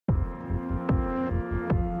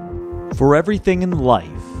For everything in life,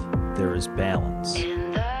 there is balance.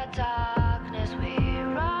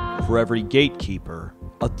 For every gatekeeper,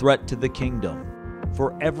 a threat to the kingdom.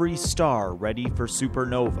 For every star ready for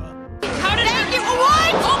supernova. How did I get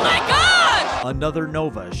what? Oh my god! Another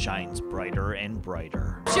nova shines brighter and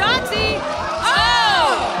brighter. Shotzi!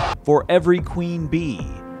 Oh! For every queen bee,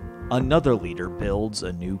 another leader builds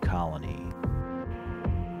a new colony.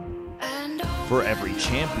 For every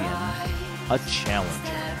champion, a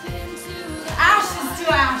challenger. Ashes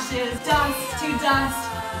to ashes, dust to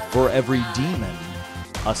dust. For every demon,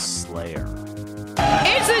 a slayer.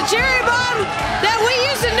 It's the cherry bomb that we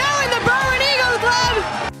used to know in the Bowen Eagle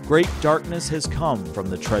Club! Great darkness has come from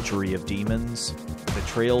the treachery of demons, the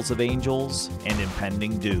betrayals of angels, and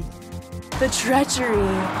impending doom. The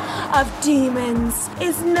treachery of demons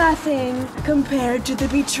is nothing compared to the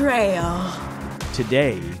betrayal.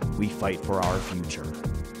 Today, we fight for our future.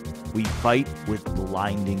 We fight with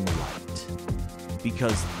blinding light.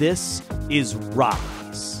 Because this is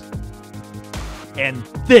RAZE. And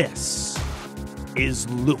this is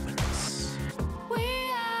LUMINOUS.